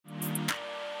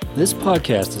This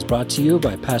podcast is brought to you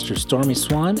by Pastor Stormy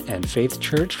Swan and Faith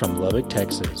Church from Lubbock,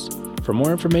 Texas. For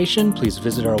more information, please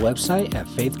visit our website at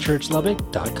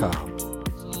faithchurchlubbock.com.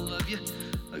 I love you.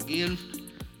 Again,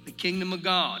 the kingdom of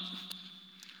God.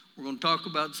 We're going to talk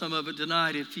about some of it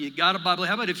tonight. If you got a Bible,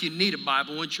 how about if you need a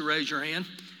Bible, once you raise your hand?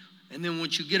 And then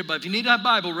once you get a Bible, if you need a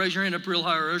Bible, raise your hand up real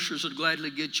high. Our ushers would gladly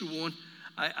get you one.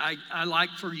 I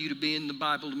like for you to be in the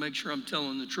Bible to make sure I'm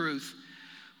telling the truth.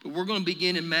 But we're going to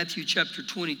begin in Matthew chapter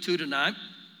 22 tonight.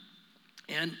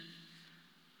 And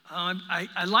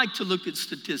I like to look at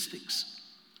statistics.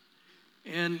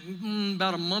 And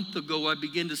about a month ago, I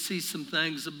began to see some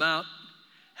things about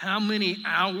how many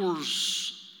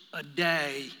hours a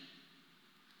day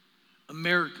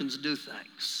Americans do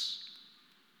things.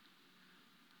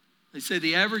 They say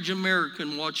the average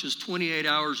American watches 28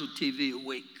 hours of TV a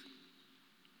week.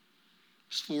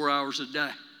 It's 4 hours a day.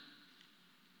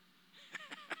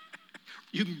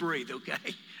 You can breathe,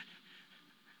 okay?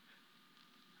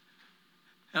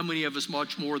 How many of us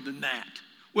watch more than that?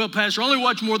 Well, Pastor, I only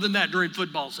watch more than that during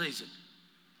football season.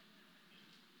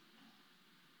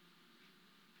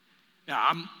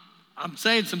 Now, I'm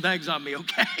saying some things on me,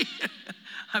 okay?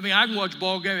 I mean, I can watch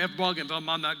ball game after ball game if I'm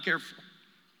not careful.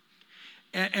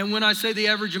 And when I say the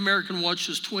average American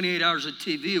watches 28 hours of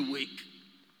TV a week,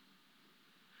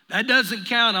 that doesn't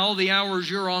count all the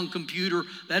hours you're on computer.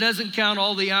 That doesn't count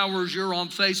all the hours you're on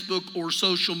Facebook or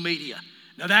social media.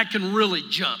 Now that can really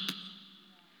jump.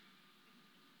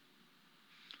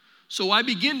 So I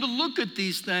begin to look at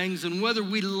these things, and whether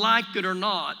we like it or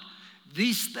not,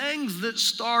 these things that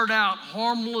start out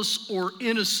harmless or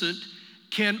innocent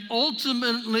can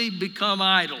ultimately become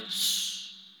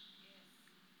idols.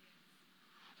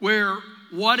 Where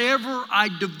whatever I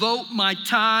devote my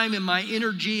time and my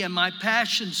energy and my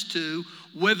passions to,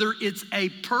 whether it's a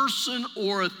person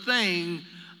or a thing,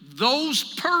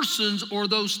 those persons or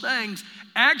those things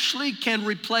actually can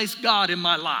replace God in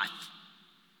my life.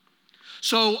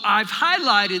 So I've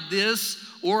highlighted this,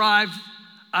 or I've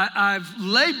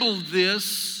labeled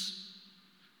this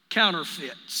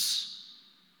counterfeits.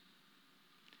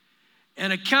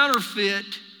 And a counterfeit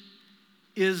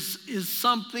is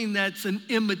something that's an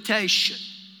imitation.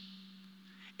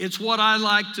 It's what I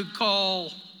like to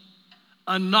call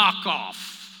a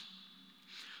knockoff.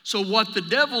 So what the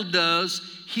devil does,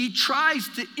 he tries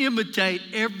to imitate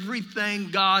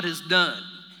everything God has done.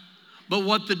 But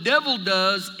what the devil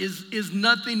does is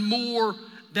nothing more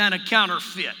than a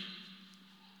counterfeit.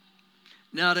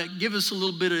 Now, to give us a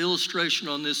little bit of illustration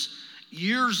on this,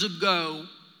 years ago,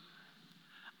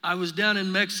 I was down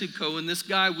in Mexico, and this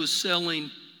guy was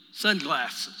selling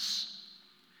sunglasses.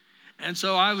 And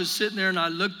so I was sitting there, and I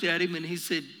looked at him, and he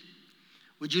said,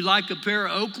 "Would you like a pair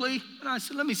of Oakley?" And I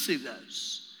said, "Let me see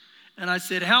those." And I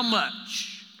said, "How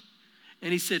much?"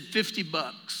 And he said,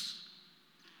 $50.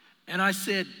 And I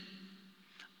said,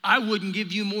 "I wouldn't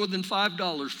give you more than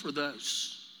 $5 for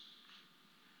those."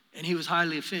 And he was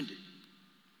highly offended.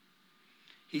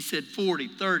 He said 40,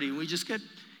 30, and we just get,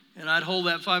 and I'd hold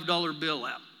that $5 bill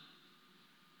out.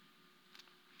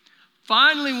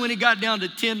 Finally, when he got down to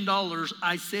 $10,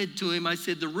 I said to him,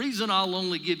 the reason I'll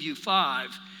only give you 5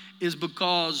 is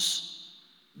because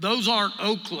those aren't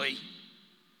Oakley,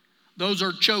 those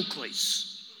are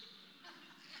Chokleys.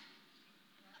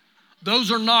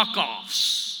 Those are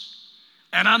knockoffs,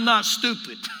 and I'm not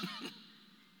stupid.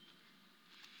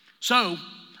 So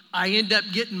I end up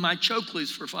getting my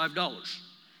Chokleys for $5.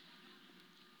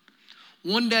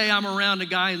 One day I'm around a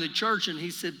guy in the church, and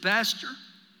he said, "Pastor,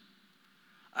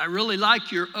 I really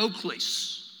like your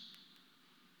Oakleys."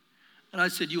 And I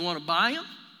said, "You want to buy them?"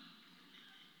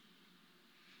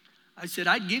 I said,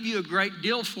 "I'd give you a great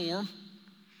deal for them."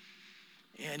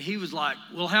 And he was like,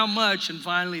 "Well, how much?" And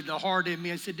finally, the heart in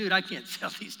me, I said, "Dude, I can't sell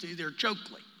these to you. They're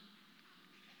Chokley."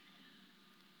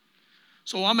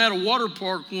 So I'm at a water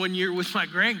park one year with my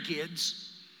grandkids,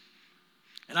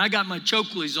 and I got my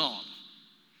Chokleys on.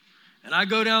 And I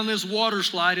go down this water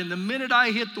slide, and the minute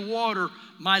I hit the water,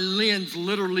 my lens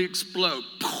literally explode.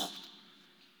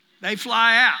 They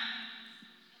fly out.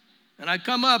 And I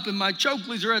come up, and my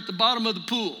Chokleys are at the bottom of the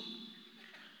pool.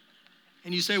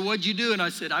 And you say, "What'd you do?" And I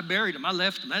said, "I buried them. I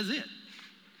left them. That's it.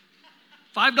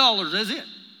 $5, that's it."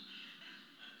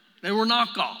 They were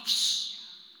knockoffs.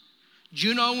 Do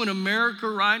you know in America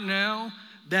right now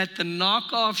that the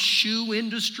knockoff shoe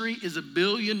industry is a $1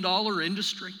 billion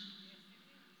industry?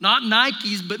 Not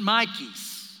Nikes, but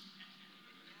Mikey's.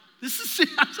 This is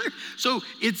so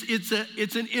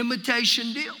it's an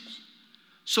imitation deal.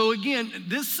 So again,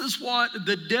 this is what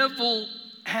the devil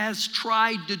has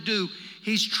tried to do.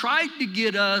 He's tried to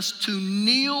get us to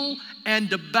kneel and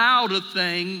to bow to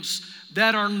things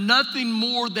that are nothing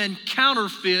more than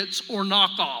counterfeits or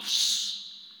knockoffs.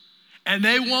 And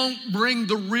they won't bring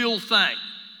the real thing.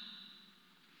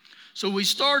 So we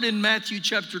start in Matthew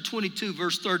chapter 22,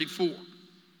 verse 34.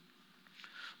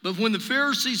 But when the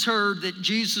Pharisees heard that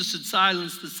Jesus had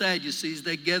silenced the Sadducees,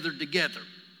 they gathered together.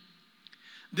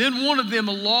 Then one of them,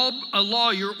 a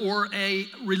lawyer or a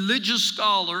religious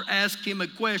scholar, asked him a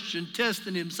question,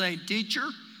 testing him, saying, "Teacher,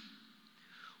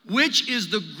 which is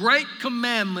the great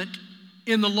commandment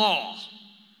in the law?"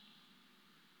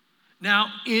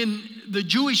 Now, in the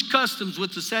Jewish customs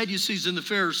with the Sadducees and the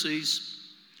Pharisees,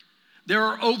 there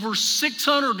are over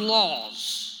 600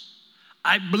 laws.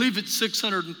 I believe it's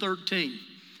 613.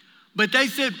 But they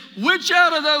said, which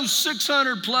out of those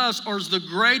 600 plus is the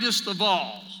greatest of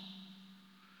all?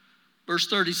 Verse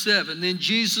 37, then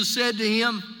Jesus said to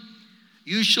him,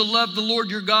 "You shall love the Lord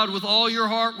your God with all your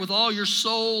heart, with all your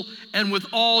soul, and with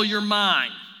all your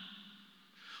mind."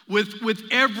 With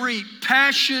every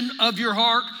passion of your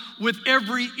heart, with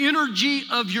every energy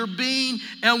of your being,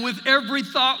 and with every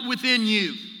thought within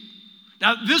you.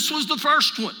 Now, this was the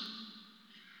first one.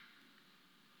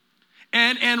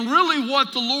 And really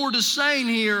what the Lord is saying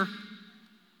here,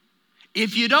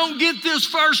 if you don't get this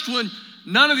first one,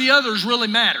 none of the others really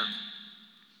matter.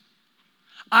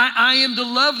 I am to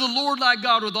love the Lord thy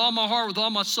God with all my heart, with all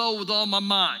my soul, with all my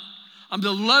mind. I'm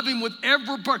to love him with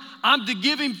every part. I'm to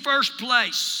give him first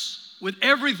place with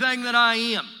everything that I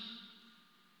am.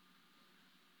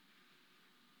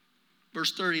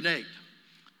 Verse 38.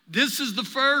 This is the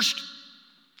first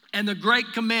and the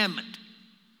great commandment.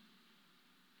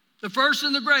 The first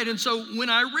and the great. And so when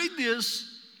I read this,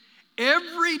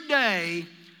 every day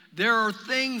there are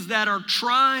things that are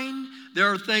trying,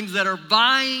 there are things that are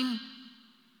vying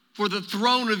for the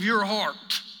throne of your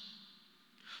heart,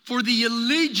 for the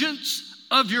allegiance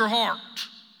of your heart.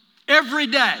 Every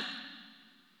day.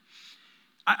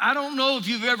 I don't know if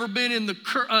you've ever been in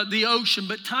the ocean,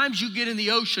 but times you get in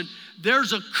the ocean,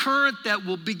 there's a current that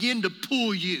will begin to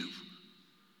pull you.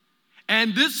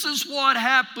 And this is what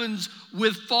happens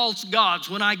with false gods.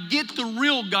 When I get the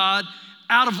real God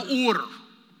out of order,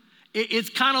 it's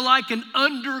kind of like an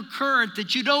undercurrent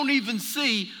that you don't even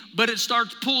see, but it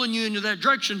starts pulling you into that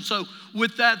direction. So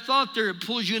with that thought there, it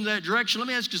pulls you in that direction. Let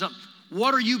me ask you something.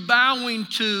 What are you bowing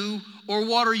to, or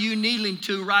what are you kneeling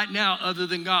to right now other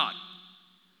than God?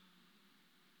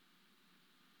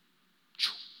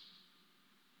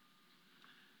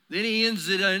 Then he ends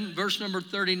it in verse number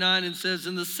 39 and says,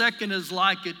 and the second is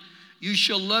like it, you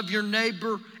shall love your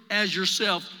neighbor as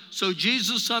yourself. So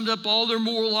Jesus summed up all their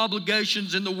moral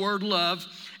obligations in the word love,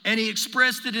 and he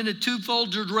expressed it in a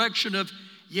twofold direction of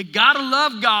you gotta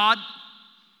love God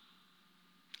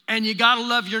and you gotta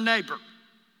love your neighbor.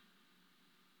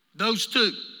 Those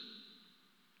two.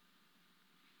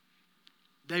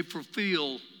 They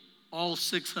fulfill all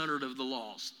 600 of the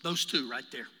laws. Those two right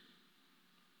there.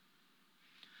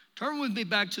 Turn with me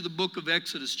back to the book of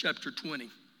Exodus chapter 20.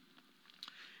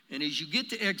 And as you get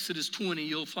to Exodus 20,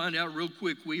 you'll find out real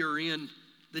quick we are in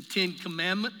the 10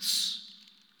 Commandments.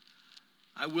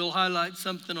 I will highlight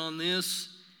something on this.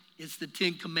 It's the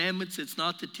 10 Commandments. It's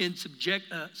not the 10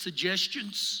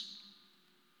 suggestions.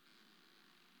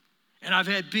 And I've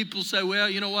had people say, well,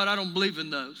 you know what? I don't believe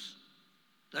in those.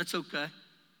 That's okay.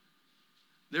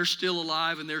 They're still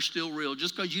alive and they're still real.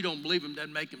 Just because you don't believe them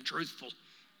doesn't make them truthful.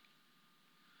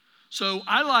 So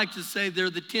I like to say they're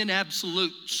the 10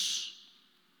 absolutes.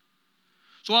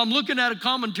 So I'm looking at a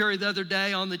commentary the other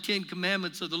day on the 10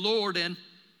 Commandments of the Lord, and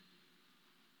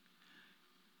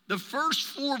the first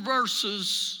 4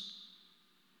 verses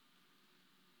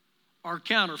are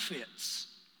counterfeits.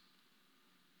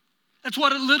 That's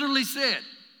what it literally said.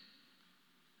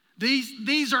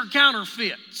 These are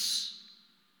counterfeits.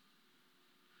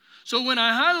 So when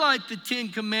I highlight the 10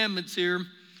 Commandments here,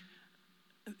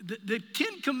 the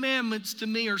 10 Commandments to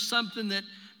me are something that,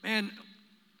 man,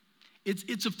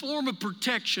 it's a form of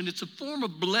protection. It's a form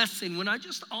of blessing when I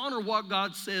just honor what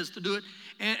God says to do it.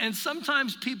 And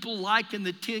sometimes people liken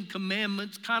the 10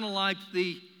 Commandments kind of like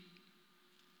the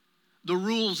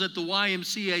rules at the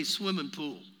YMCA swimming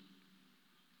pool.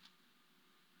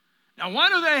 Now, why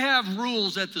do they have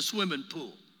rules at the swimming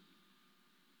pool?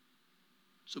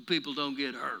 So people don't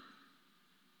get hurt.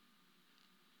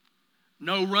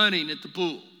 No running at the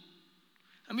pool.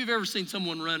 How many of you have ever seen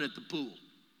someone run at the pool?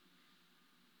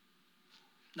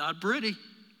 Not pretty.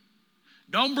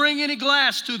 Don't bring any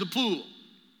glass to the pool.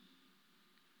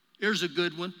 Here's a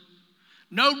good one.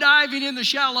 No diving in the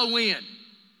shallow end.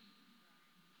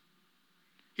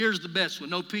 Here's the best one.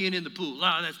 No peeing in the pool.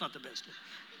 No, that's not the best one.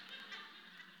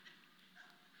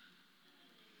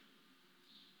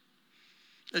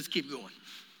 Let's keep going.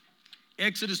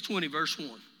 Exodus 20, verse 1.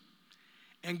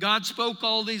 And God spoke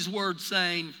all these words,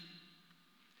 saying,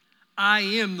 I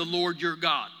am the Lord your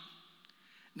God.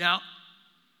 Now,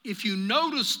 if you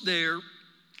notice there,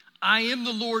 I am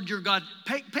the Lord your God.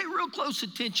 Pay real close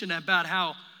attention about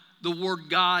how the word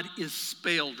God is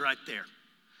spelled right there.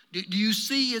 Do you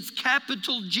see it's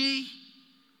capital G?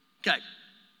 Okay,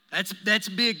 that's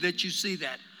big that you see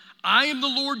that. I am the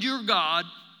Lord your God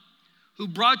who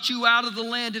brought you out of the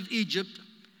land of Egypt,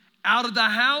 out of the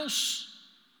house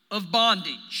of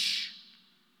bondage.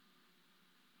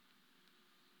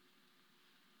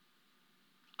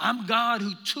 I'm God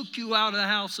who took you out of the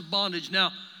house of bondage.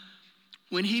 Now,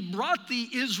 when he brought the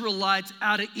Israelites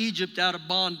out of Egypt, out of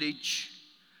bondage,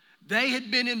 they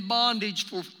had been in bondage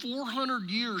for 400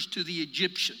 years to the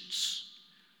Egyptians.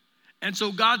 And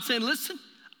so God said, listen,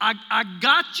 I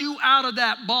got you out of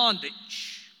that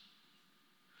bondage.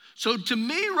 So to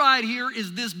me right here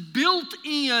is this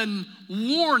built-in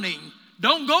warning.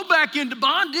 Don't go back into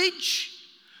bondage.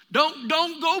 Don't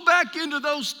go back into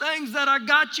those things that I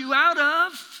got you out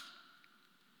of.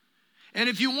 And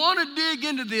if you want to dig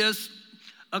into this,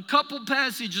 a couple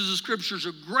passages of scriptures,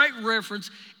 a great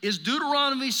reference is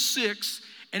Deuteronomy 6.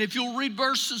 And if you'll read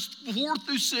verses 4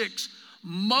 through 6,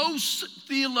 most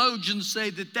theologians say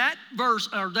that verse,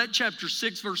 or that chapter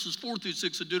 6, verses 4 through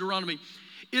 6 of Deuteronomy,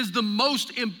 is the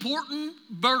most important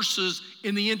verses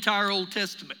in the entire Old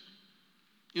Testament.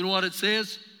 You know what it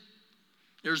says?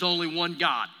 There's only one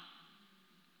God.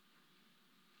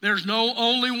 There's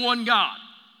only one God.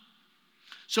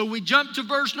 So we jump to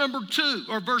verse number 2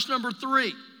 or verse number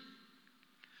 3.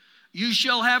 You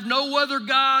shall have no other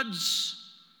gods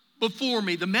before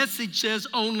me. The Message says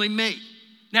only me.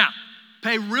 Now,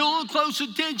 pay real close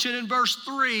attention in verse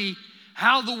 3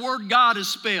 how the word God is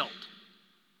spelled.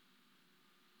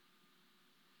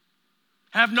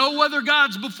 Have no other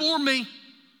gods before me.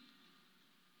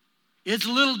 It's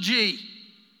little g.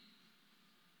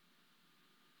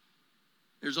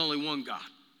 There's only one God.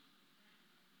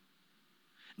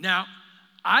 Now,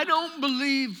 I don't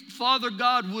believe Father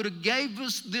God would have gave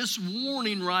us this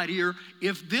warning right here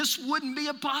if this wouldn't be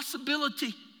a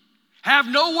possibility. Have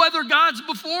no other gods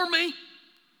before me.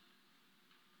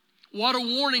 What a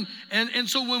warning. And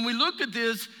so when we look at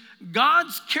this,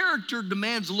 God's character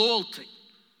demands loyalty.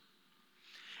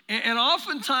 And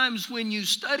oftentimes when you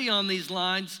study on these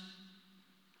lines,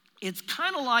 it's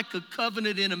kind of like a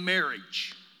covenant in a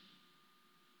marriage.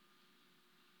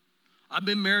 I've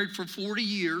been married for 40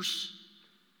 years.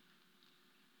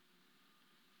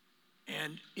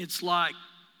 And it's like,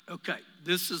 okay,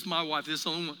 this is my wife, this is the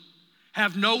only one.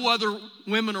 Have no other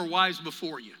women or wives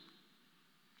before you.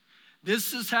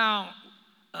 This is how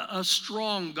a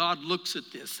strong God looks at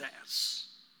this as.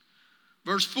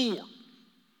 Verse 4.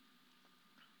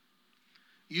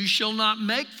 You shall not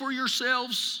make for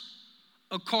yourselves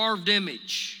a carved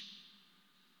image,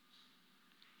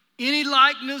 any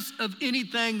likeness of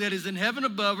anything that is in heaven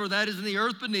above, or that is in the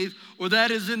earth beneath, or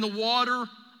that is in the water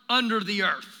under the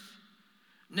earth.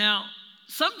 Now,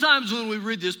 sometimes when we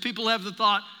read this, people have the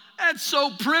thought, that's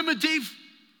so primitive.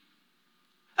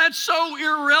 That's so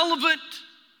irrelevant.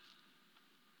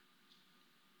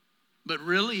 But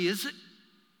really, is it?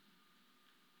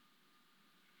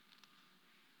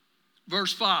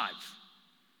 Verse 5.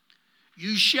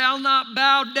 You shall not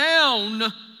bow down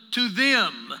to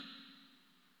them.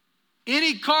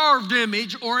 Any carved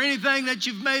image or anything that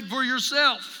you've made for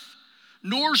yourself,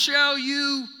 nor shall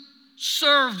you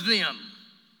serve them.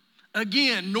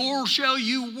 Again, nor shall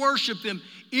you worship them.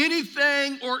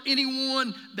 Anything or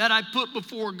anyone that I put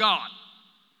before God.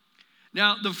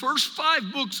 Now, the first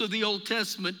 5 books of the Old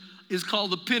Testament is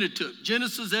called the Pentateuch.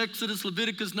 Genesis, Exodus,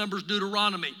 Leviticus, Numbers,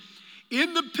 Deuteronomy.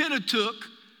 In the Pentateuch,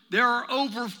 there are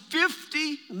over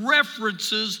 50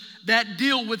 references that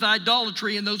deal with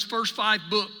idolatry in those first 5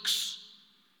 books.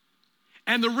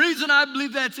 And the reason I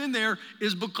believe that's in there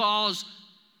is because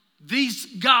these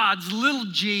gods, little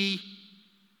g,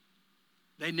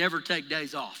 they never take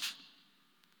days off.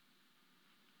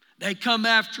 They come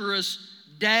after us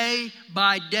day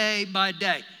by day by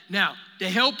day. Now, to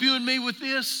help you and me with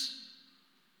this,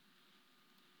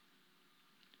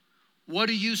 what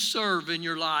do you serve in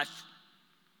your life?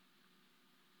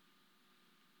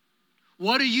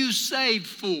 What do you save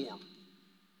for?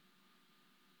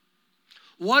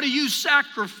 What do you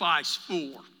sacrifice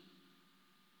for?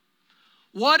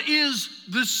 What is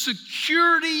the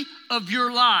security of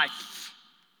your life?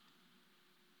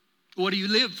 What do you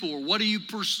live for? What do you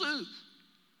pursue?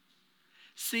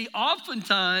 See,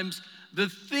 oftentimes the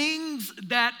things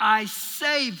that I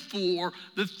save for,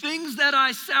 the things that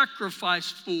I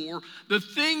sacrifice for, the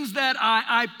things that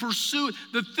I pursue,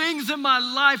 the things in my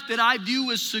life that I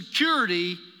view as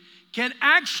security can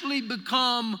actually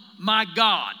become my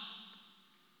God.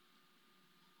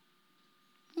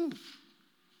 Oof.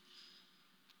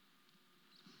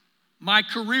 My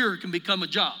career can become a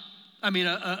job. An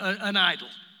idol.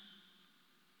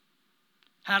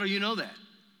 How do you know that?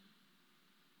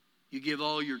 You give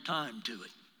all your time to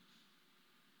it.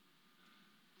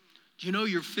 Do you know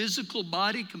your physical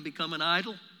body can become an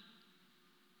idol?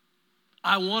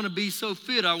 I want to be so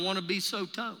fit. I want to be so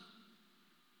toned.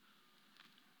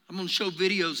 I'm going to show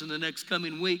videos in the next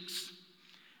coming weeks.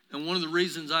 And one of the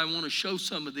reasons I want to show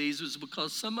some of these is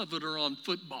because some of it are on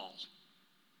football.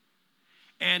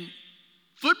 And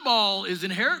football is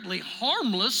inherently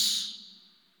harmless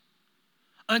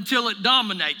until it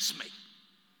dominates me.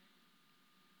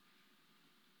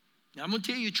 Now, I'm going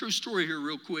to tell you a true story here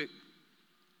real quick.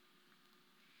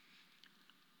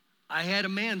 I had a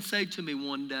man say to me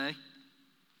one day,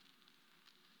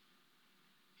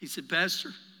 he said, Pastor,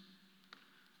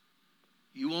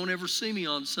 you won't ever see me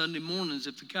on Sunday mornings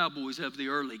if the Cowboys have the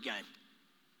early game.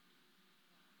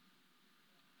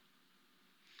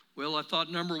 Well, I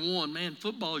thought, number one, man,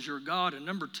 football is your God. And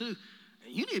number two,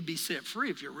 you need to be set free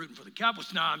if you're rooting for the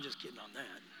Cowboys. No, I'm just kidding on that.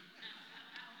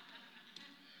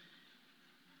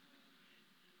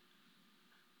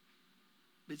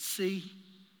 But see,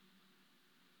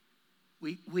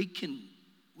 we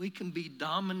can be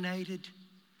dominated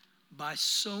by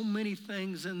so many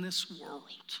things in this world.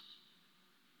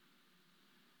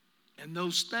 And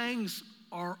those things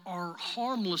are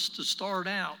harmless to start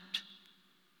out.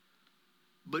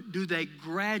 But do they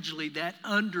gradually, that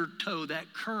undertow,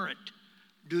 that current,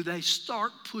 do they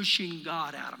start pushing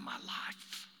God out of my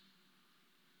life?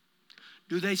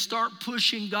 Do they start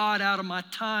pushing God out of my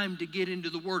time to get into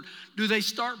the Word? Do they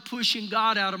start pushing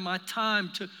God out of my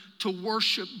time to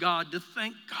worship God, to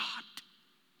thank God?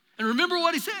 And remember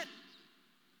what he said.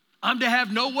 I'm to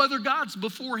have no other gods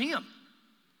before him.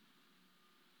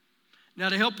 Now,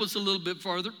 to help us a little bit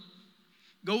further,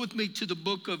 go with me to the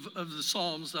book of the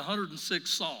Psalms, the 106th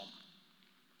Psalm.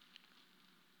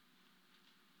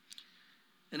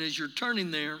 And as you're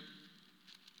turning there,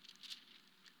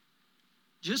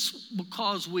 just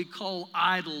because we call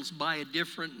idols by a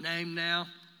different name now,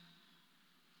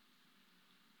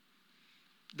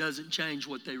 doesn't change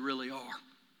what they really are.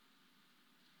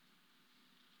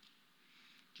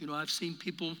 You know, I've seen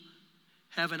people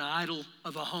have an idol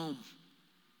of a home.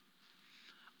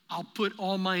 I'll put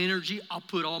all my energy, I'll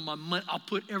put all my money, I'll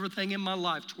put everything in my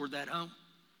life toward that home,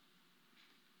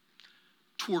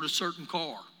 toward a certain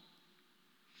car,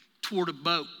 toward a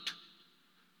boat.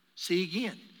 See,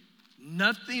 again,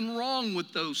 nothing wrong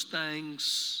with those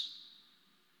things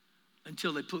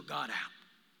until they put God out.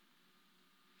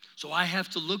 So I have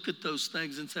to look at those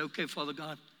things and say, okay, Father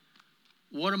God,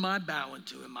 what am I bowing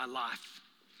to in my life?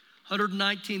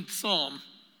 119th Psalm,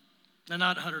 no,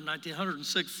 not 119,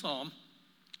 106th Psalm,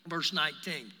 verse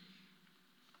 19.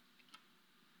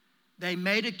 They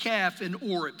made a calf in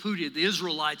Oreb. Who did? The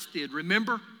Israelites did.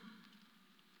 Remember?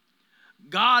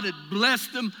 God had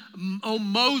blessed them. Oh,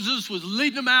 Moses was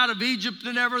leading them out of Egypt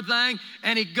and everything.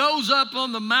 And he goes up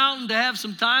on the mountain to have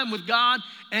some time with God.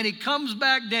 And he comes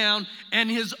back down.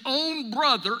 And his own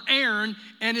brother, Aaron,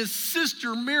 and his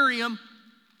sister, Miriam,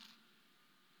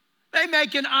 they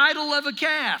make an idol of a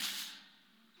calf.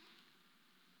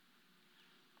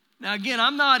 Now, again,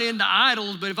 I'm not into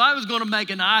idols, but if I was going to make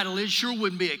an idol, it sure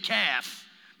wouldn't be a calf.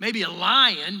 Maybe a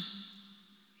lion,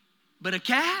 but a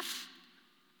calf?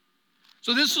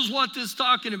 So this is what this is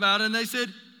talking about. And they said,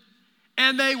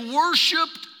 and they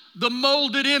worshiped the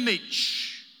molded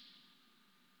image.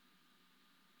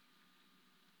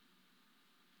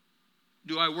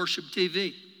 Do I worship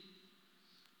TV?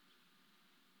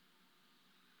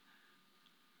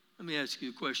 Let me ask you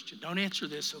a question. Don't answer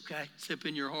this, okay? Sip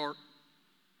in your heart.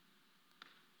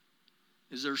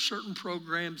 Is there certain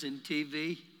programs in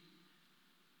TV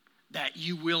that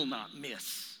you will not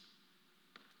miss?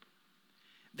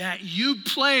 That you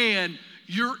plan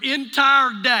your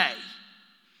entire day,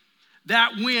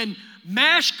 that when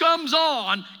MASH comes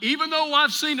on, even though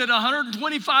I've seen it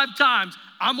 125 times,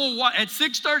 I'm gonna watch at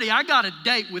 6:30. I got a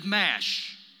date with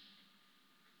MASH.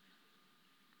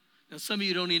 Now, some of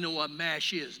you don't even know what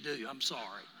MASH is, do you? I'm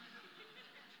sorry.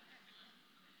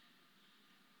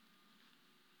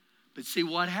 But see,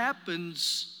 what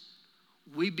happens,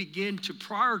 we begin to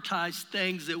prioritize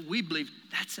things that we believe,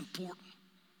 that's important.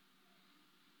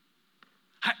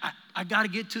 I got to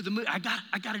get to the movie. I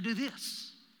got to do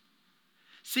this.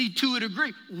 See, to a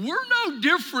degree, we're no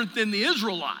different than the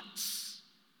Israelites.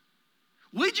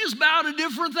 We just bow to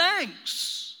different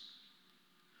things.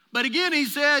 But again, he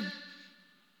said,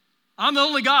 I'm the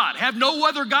only God. Have no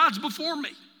other gods before me.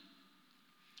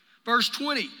 Verse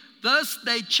 20, thus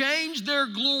they changed their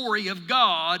glory of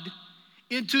God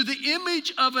into the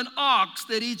image of an ox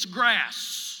that eats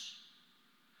grass.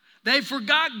 They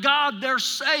forgot God, their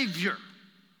Savior.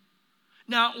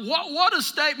 Now, what a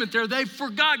statement there. They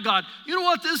forgot God. You know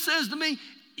what this says to me?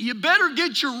 You better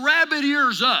get your rabbit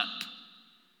ears up.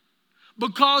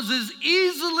 Because as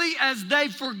easily as they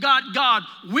forgot God,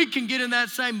 we can get in that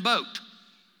same boat.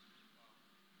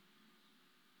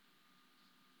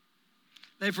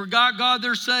 They forgot God,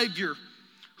 their Savior,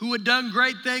 who had done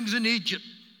great things in Egypt,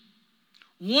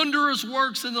 wondrous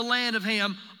works in the land of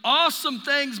Ham, awesome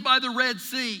things by the Red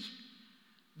Sea.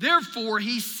 Therefore,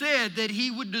 he said that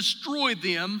he would destroy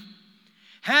them.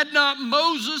 Had not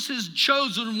Moses, his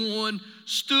chosen one,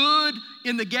 stood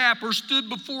in the gap or stood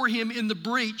before him in the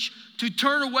breach to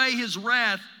turn away his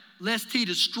wrath, lest he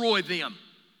destroy them.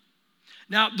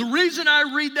 Now, the reason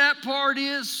I read that part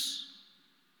is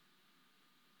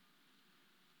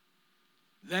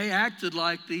they acted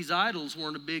like these idols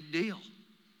weren't a big deal.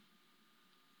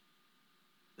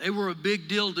 They were a big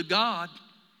deal to God.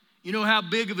 You know how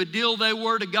big of a deal they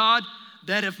were to God?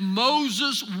 That if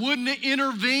Moses wouldn't have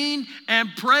intervened and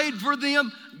prayed for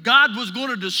them, God was going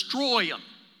to destroy them.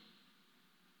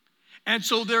 And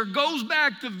so there goes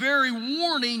back the very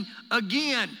warning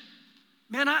again.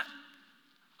 Man,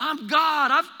 I'm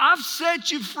God. I've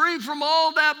set you free from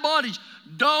all that bondage.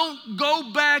 Don't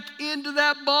go back into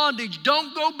that bondage.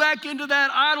 Don't go back into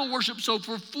that idol worship. So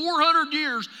for 400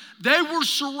 years, they were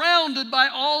surrounded by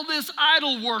all this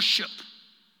idol worship.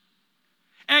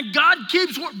 And God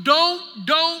keeps, don't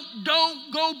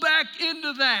go back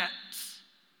into that.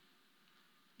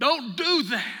 Don't do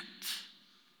that.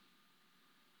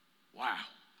 Wow.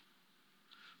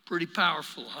 Pretty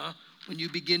powerful, huh? When you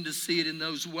begin to see it in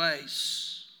those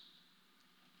ways.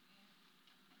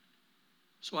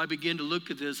 So I begin to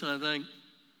look at this and I think,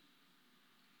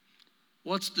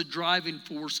 what's the driving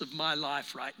force of my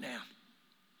life right now?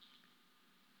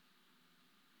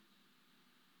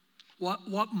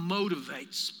 What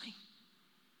motivates me?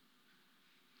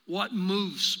 What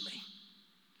moves me?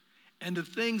 And the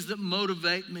things that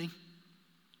motivate me,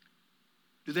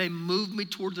 do they move me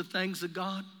toward the things of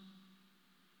God?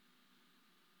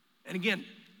 And again,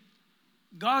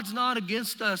 God's not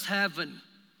against us having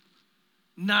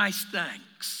nice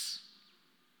things.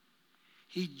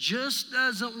 He just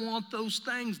doesn't want those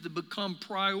things to become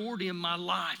priority in my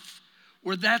life,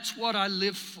 where that's what I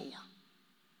live for.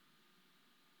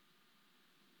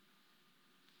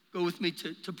 Go with me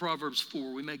to Proverbs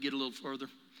 4. We may get a little further.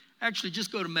 Actually,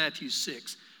 just go to Matthew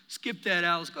 6. Skip that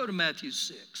out. Let's go to Matthew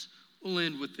 6. We'll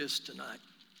end with this tonight.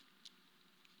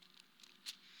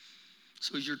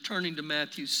 So as you're turning to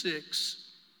Matthew 6,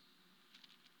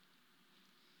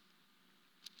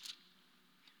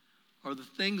 are the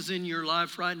things in your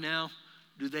life right now,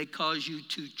 do they cause you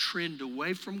to trend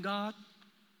away from God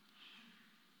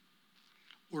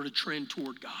or to trend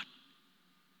toward God?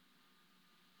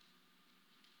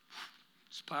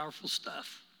 It's powerful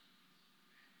stuff.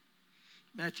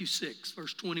 Matthew 6,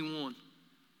 verse 21.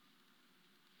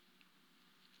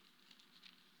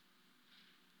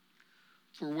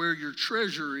 For where your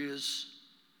treasure is,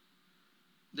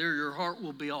 there your heart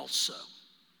will be also.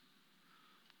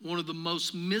 One of the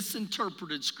most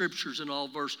misinterpreted scriptures in all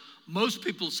verse. Most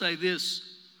people say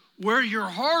this, where your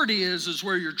heart is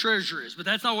where your treasure is. But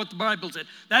that's not what the Bible said.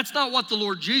 That's not what the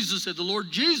Lord Jesus said. The Lord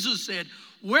Jesus said,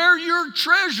 where your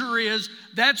treasure is,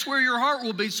 that's where your heart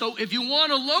will be. So if you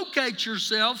want to locate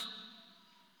yourself,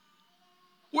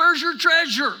 where's your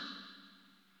treasure?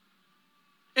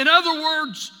 In other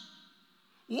words,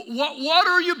 what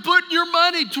are you putting your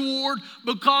money toward?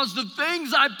 Because the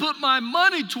things I put my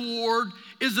money toward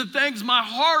is the things my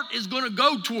heart is going to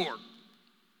go toward.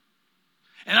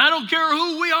 And I don't care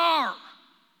who we are.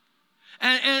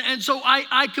 And so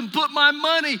I can put my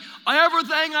money,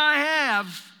 everything I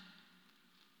have,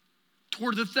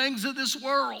 toward the things of this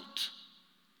world.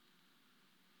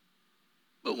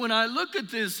 But when I look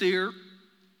at this here,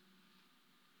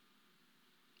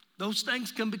 those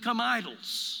things can become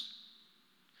idols.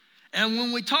 And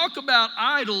when we talk about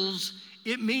idols,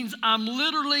 it means I'm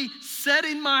literally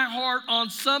setting my heart on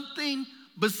something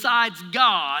besides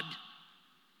God,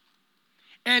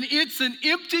 and it's an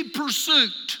empty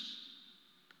pursuit.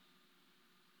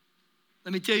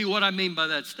 Let me tell you what I mean by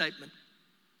that statement.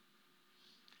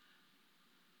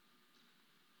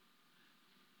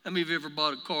 How many of you ever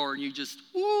bought a car and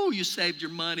you saved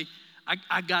your money?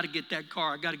 I got to get that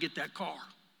car. I got to get that car.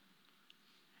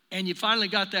 And you finally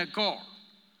got that car.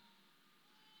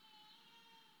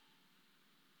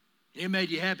 It made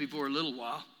you happy for a little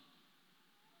while.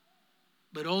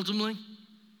 But ultimately,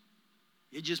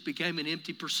 it just became an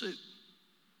empty pursuit.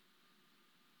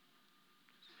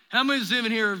 How many of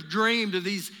in here have dreamed of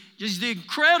these just the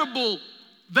incredible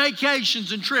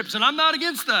vacations and trips? And I'm not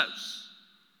against those.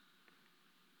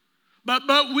 But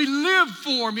we live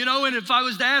for them, you know. And if I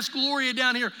was to ask Gloria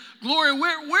down here, Gloria,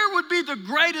 where would be the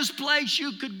greatest place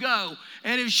you could go?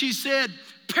 And if she said,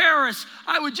 Paris,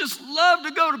 I would just love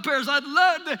to go to Paris. I'd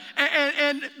love to.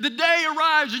 And the day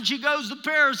arrives and she goes to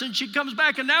Paris and she comes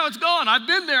back and now it's gone. I've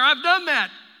been there. I've done that.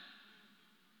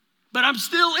 But I'm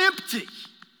still empty.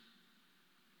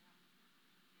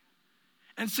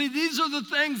 And see, these are the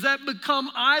things that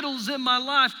become idols in my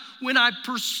life. When I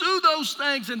pursue those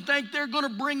things and think they're going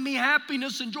to bring me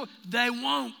happiness and joy, they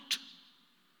won't.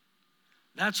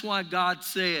 That's why God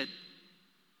said,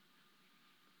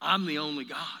 I'm the only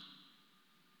God.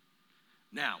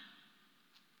 Now,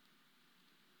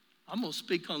 I'm going to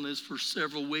speak on this for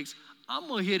several weeks. I'm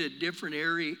going to hit a different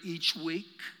area each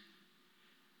week.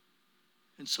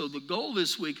 And so the goal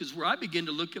this week is where I begin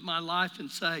to look at my life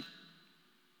and say,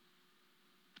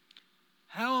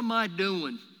 how am I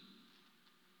doing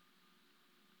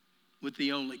with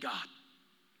the only God?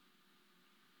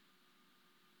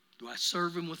 Do I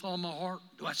serve him with all my heart?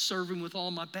 Do I serve him with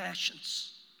all my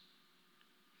passions?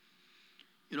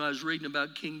 You know, I was reading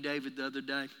about King David the other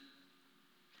day.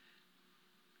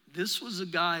 This was a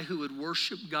guy who would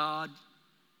worship God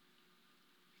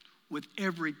with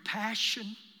every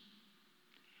passion,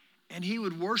 and he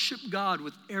would worship God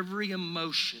with every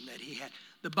emotion that he had.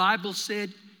 The Bible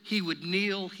said he would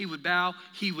kneel, he would bow,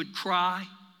 he would cry.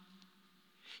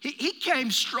 He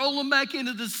came strolling back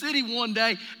into the city one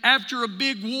day after a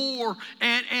big war,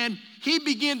 and he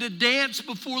began to dance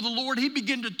before the Lord. He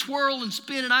began to twirl and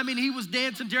spin, and I mean, he was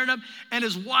dancing, tearing up, and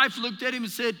his wife looked at him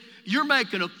and said, you're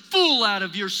making a fool out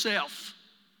of yourself.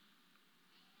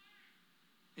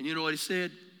 And you know what he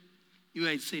said? You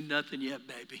ain't seen nothing yet,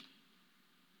 baby.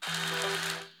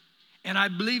 And I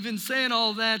believe in saying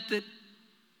all that,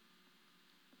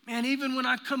 man, even when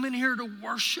I come in here to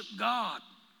worship God,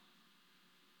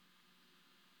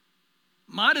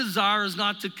 my desire is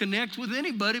not to connect with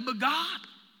anybody but God.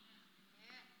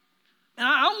 And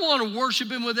I want to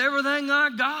worship him with everything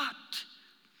I got.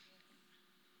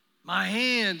 My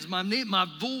hands, my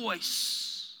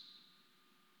voice.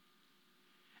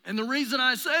 And the reason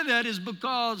I say that is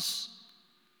because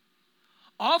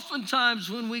oftentimes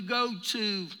when we go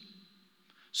to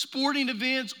sporting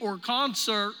events or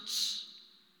concerts,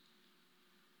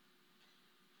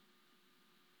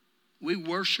 we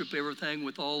worship everything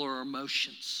with all our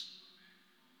emotions.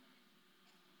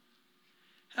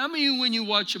 How many of you, when you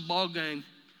watch a ball game,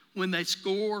 when they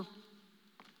score,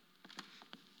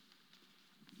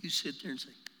 you sit there and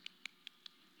say,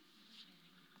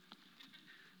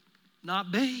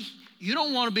 not me. You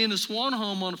don't want to be in the Swan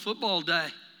home on a football day.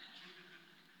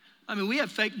 I mean, we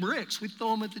have fake bricks. We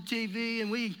throw them at the TV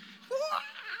and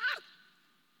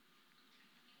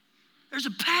there's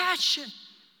a passion.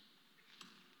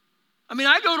 I mean,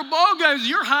 I go to ball games,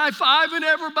 you're high-fiving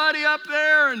everybody up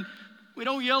there, and we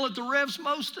don't yell at the refs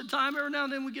most of the time. Every now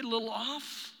and then we get a little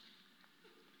off.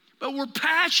 But we're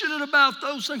passionate about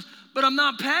those things. But I'm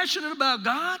not passionate about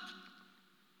God.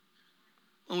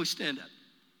 When we stand up.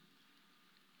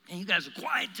 And you guys are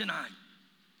quiet tonight.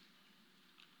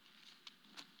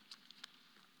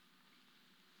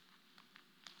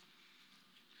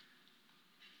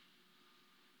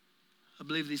 I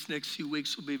believe these next few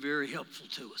weeks will be very helpful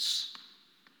to us.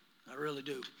 I really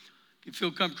do. If you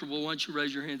feel comfortable, why don't you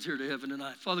raise your hands here to heaven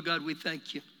tonight. Father God, we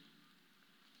thank you.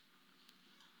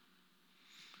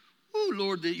 Oh,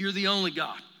 Lord, that you're the only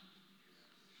God.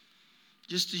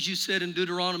 Just as you said in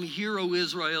Deuteronomy, hear, O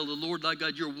Israel, the Lord thy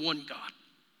God, you're one God.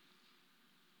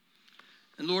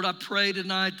 And Lord, I pray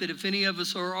tonight that if any of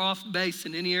us are off base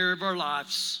in any area of our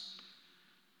lives,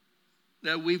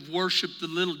 that we've worshiped the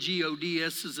little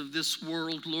GODS's of this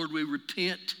world, Lord, we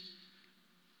repent.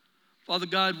 Father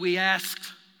God, we ask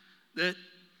that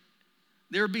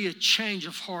there be a change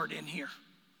of heart in here.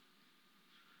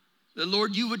 That,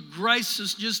 Lord, you would grace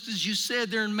us, just as you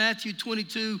said there in Matthew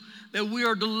 22, that we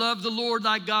are to love the Lord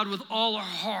thy God with all our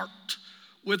heart,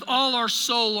 with all our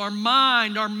soul, our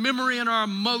mind, our memory, and our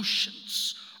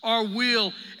emotions, our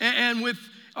will, and with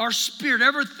our spirit,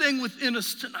 everything within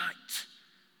us tonight.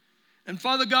 And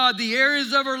Father God, the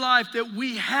areas of our life that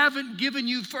we haven't given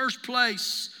you first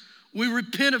place, we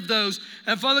repent of those.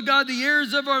 And Father God, the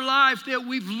areas of our life that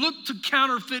we've looked to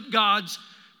counterfeit gods,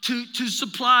 to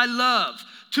supply love,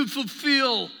 to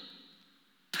fulfill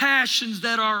passions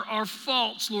that are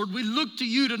false, Lord. We look to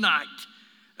you tonight,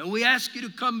 and we ask you to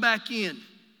come back in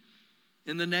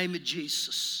the name of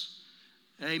Jesus.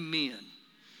 Amen.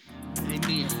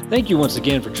 Amen. Thank you once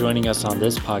again for joining us on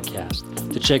this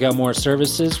podcast. To check out more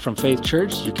services from Faith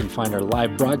Church, you can find our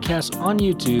live broadcast on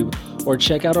YouTube or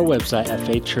check out our website at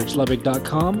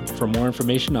faithchurchlubbock.com for more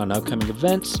information on upcoming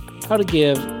events, how to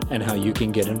give, and how you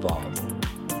can get involved.